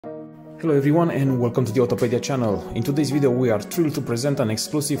Hello everyone and welcome to the Autopedia channel. In today's video we are thrilled to present an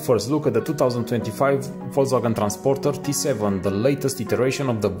exclusive first look at the 2025 Volkswagen Transporter T7, the latest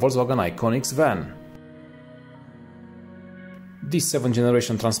iteration of the Volkswagen Iconics van. This 7th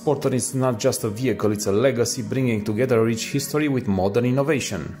generation Transporter is not just a vehicle, it's a legacy bringing together a rich history with modern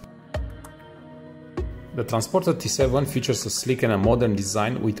innovation. The Transporter T7 features a sleek and a modern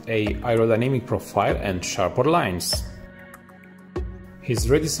design with a aerodynamic profile and sharper lines. His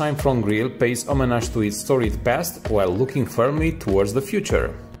redesigned front grille pays homage to its storied past while looking firmly towards the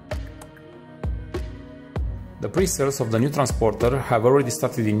future. The pre-sales of the new Transporter have already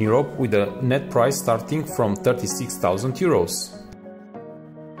started in Europe with a net price starting from 36,000 euros,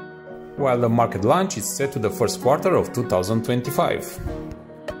 while the market launch is set to the first quarter of 2025.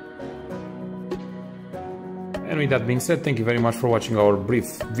 And with that being said, thank you very much for watching our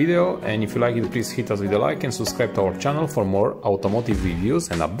brief video, and if you like it, please hit us with a like and subscribe to our channel for more automotive reviews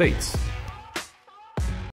and updates.